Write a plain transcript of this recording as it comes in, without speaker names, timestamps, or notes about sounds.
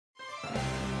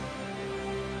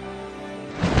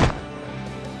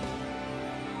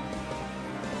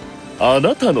あ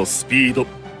なたのスピード、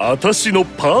私の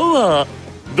パワ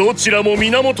ー、どちらも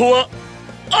源は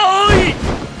愛。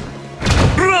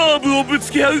ラブをぶ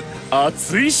つけ合う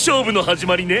熱い勝負の始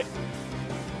まりね。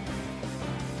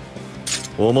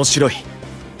面白い。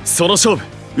その勝負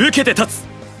受けて立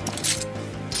つ。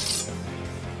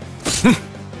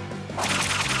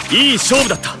いい勝負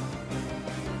だった。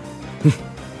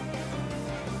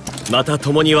また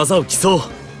共に技を競おう。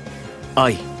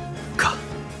愛か。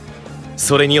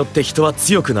それによって人は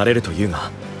強くなれるというが、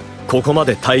ここま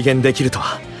で体現できると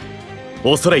は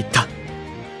恐れ入った。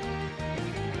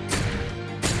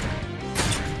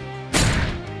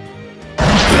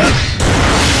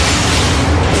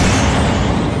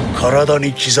体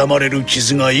に刻まれる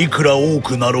傷がいくら多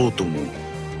くなろうとも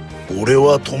俺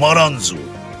は止まらんぞ。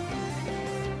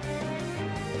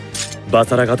バ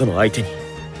サラガとの相手に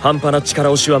半端な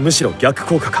力押しはむしろ逆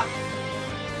効果か。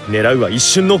狙うは一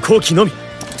瞬の好機のみ。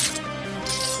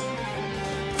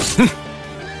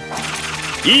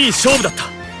いい勝負だった。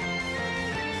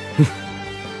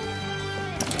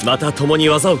また共に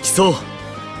技を競おう。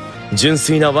純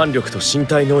粋な腕力と身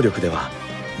体能力では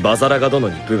バザラガ殿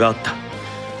に分があった。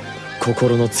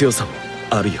心の強さも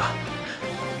あるいは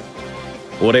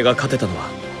俺が勝てたのは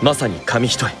まさに紙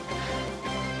一重。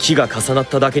気が重なっ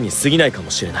ただけに過ぎないか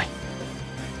もしれない。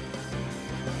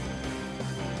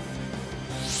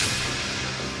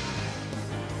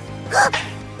こ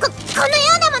のよ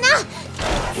うなもの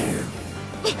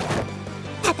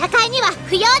戦いには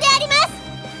不要でありま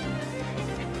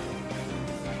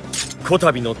す。こ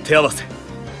たびの手合わせ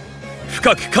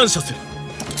深く感謝する。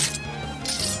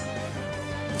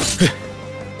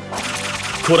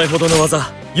これほどの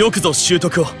技よくぞ習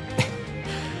得を。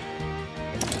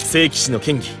聖騎士の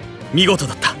剣技見事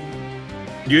だった。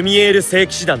リュミエール聖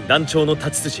騎士団団長の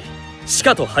太刀筋し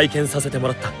かと拝見させても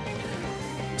らった。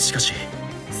しかし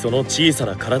その小さ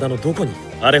な体のどこに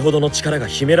あれほどの力が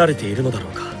秘められているのだろ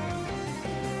うか。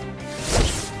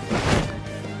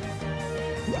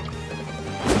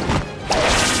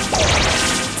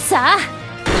さあ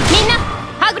みんな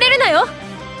はぐれるなよ。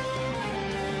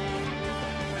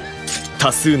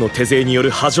多数の手勢によ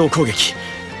る波状攻撃、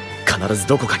必ず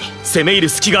どこかに攻め入る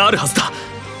隙があるはずだ。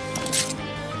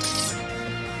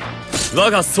我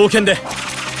が双剣で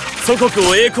祖国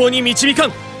を栄光に導か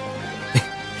ん。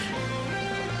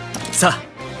さあ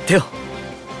手を。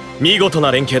見事な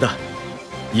連携だ。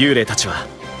幽霊たちは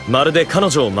まるで彼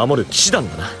女を守る騎士団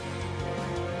だな。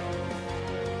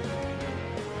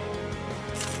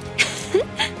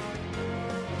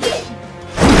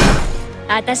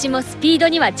私もスピード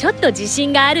にはちょっと自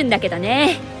信があるんだけど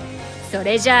ね。そ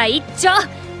れじゃあ一丁や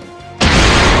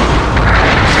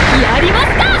りま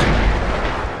すか。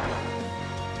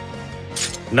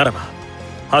ならば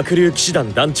白竜騎士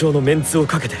団団長のメンツを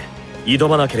かけて挑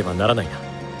まなければならないな。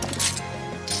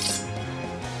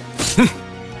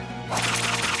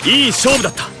いい勝負だ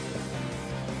った。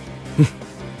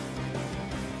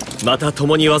また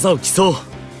共に技を競おう。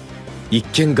一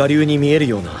見我流に見える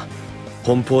ような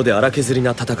奔放で荒削り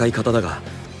な戦い方だが、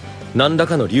何ら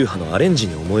かの流派のアレンジ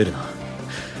に思えるな。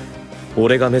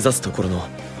俺が目指すところの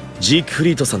ジークフ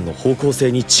リートさんの方向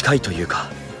性に近いというか、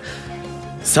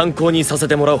参考にさせ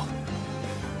てもらおう。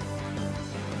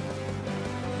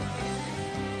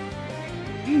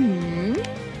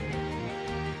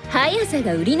速さ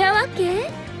が売りなわ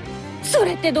け？そ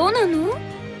れってどうなの？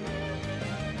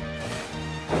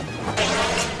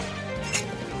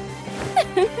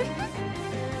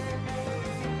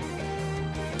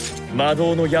魔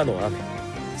導の矢の雨、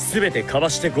すべてかわ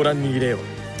してご覧に入れよ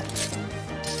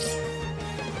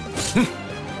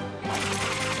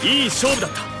う。いい勝負だ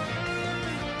った。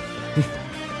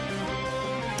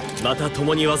また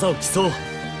共に技を競おう。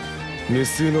無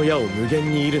数の矢を無限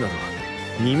に射るなど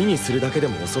耳にするだけで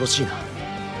も恐ろしいな。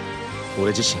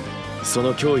俺自身そ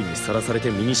の脅威にさらされて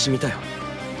身に染みたよ。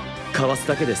かわす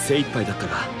だけで精一杯だった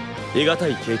が得難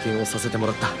い経験をさせても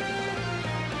らった。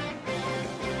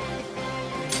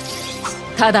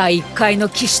ただ一介の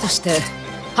騎士として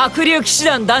白竜騎士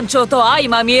団団長と相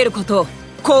まみえることを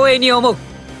光栄に思う。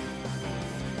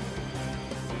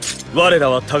我ら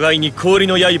は互いに氷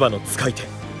の刃の使い手。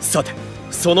さて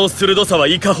その鋭さは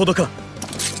いかほどか。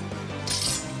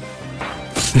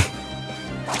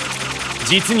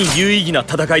実に有意義な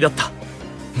戦いだった。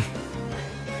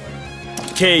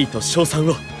敬意と称賛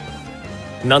を。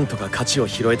なんとか勝ちを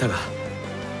拾えたが、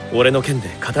俺の剣で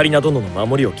カタリナ殿の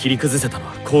守りを切り崩せたの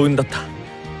は幸運だった。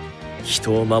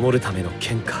人を守るための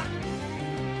剣か。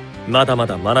まだま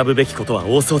だ学ぶべきことは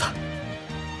多そうだ。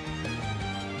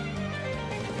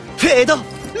フェードラ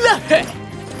フ。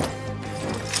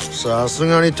さす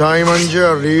がに怠慢じ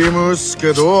ゃリームっす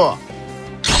けど、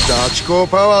ダチコー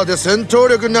パワーで戦闘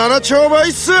力7兆倍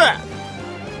っす。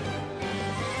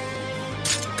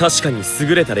確かに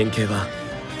優れた連携は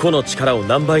個の力を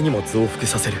何倍にも増幅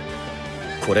させる。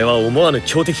これは思わぬ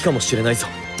強敵かもしれないぞ。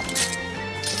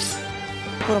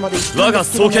我が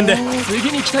双剣で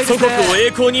次に期待ですね。祖国を栄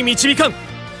光に導かん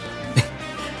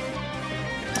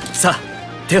さあ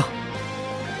手を。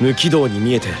無軌道に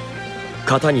見えて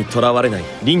型にとらわれない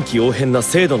臨機応変な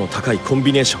精度の高いコン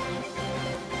ビネーショ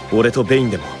ン。俺とベイン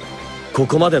でもこ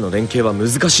こまでの連携は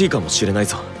難しいかもしれない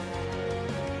ぞ。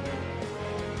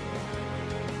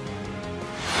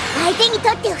相手にと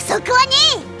って不足はね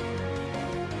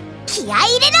え。気合い入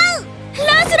れろ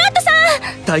ランスロットさ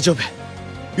ん。大丈夫、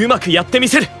うまくやってみ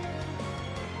せる。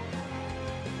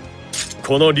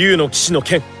この竜の騎士の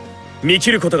剣見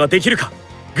切ることができるか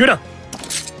グラン。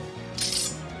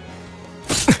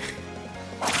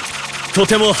と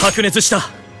ても白熱した。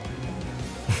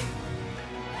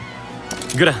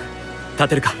グラン立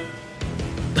てるか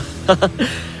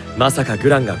まさかグ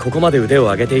ランがここまで腕を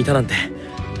上げていたなんて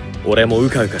俺もう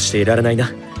かうかしていられない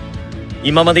な。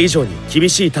今まで以上に厳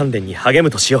しい鍛錬に励む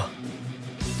としよ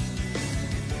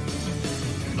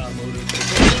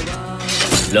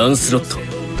う。ランスロット、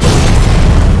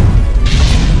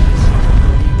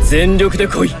全力で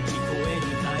来い。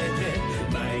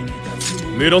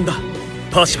無論だ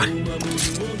パーシバル。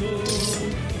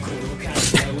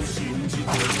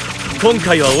今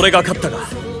回は俺が勝ったが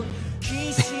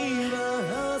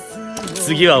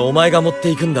次はお前が持って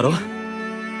いくんだろ。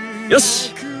よ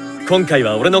し、今回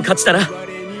は俺の勝ちだな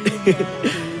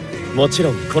もち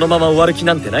ろんこのまま終わる気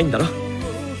なんてないんだろ。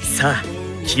さあ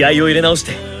気合を入れ直し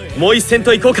てもう一戦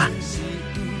と行こうか。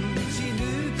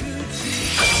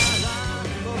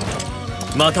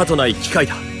またとない機会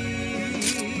だ。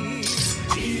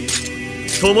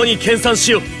共に研鑽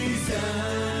しよう。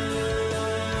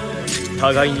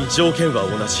互いに条件は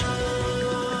同じ。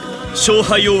勝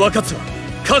敗を分かつは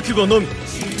覚悟のみ。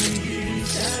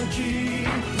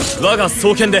我が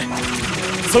双剣で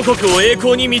祖国を栄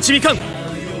光に導かん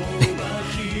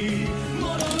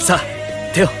さあ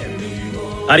手を。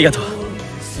ありがとう。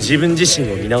自分自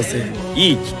身を見直す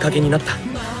いいきっかけになった。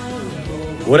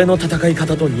俺の戦い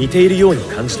方と似ているように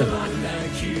感じたが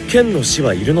剣の師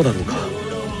はいるのだろうか。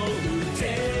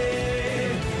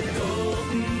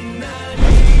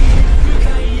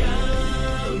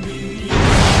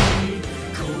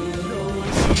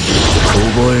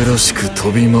小林らしく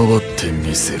飛び回って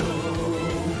みせろ。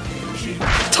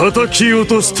叩き落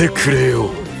としてくれ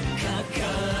よ。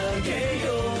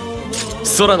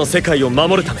空の世界を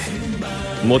守るため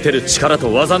持てる力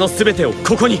と技の全てを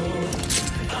ここに。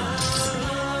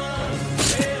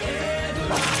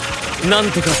な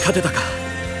んとか勝てたか。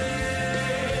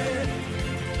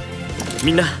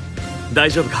みんな大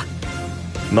丈夫か。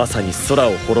まさに空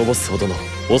を滅ぼすほどの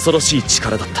恐ろしい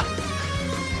力だった。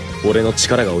俺の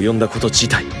力が及んだこと自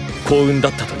体幸運だ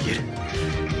ったと言える。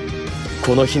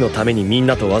この日のためにみん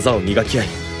なと技を磨き合い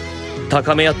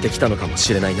高め合ってきたのかも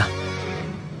しれないな。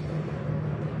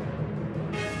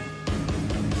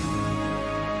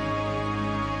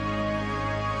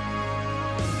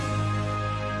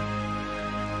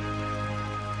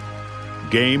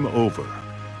Game over.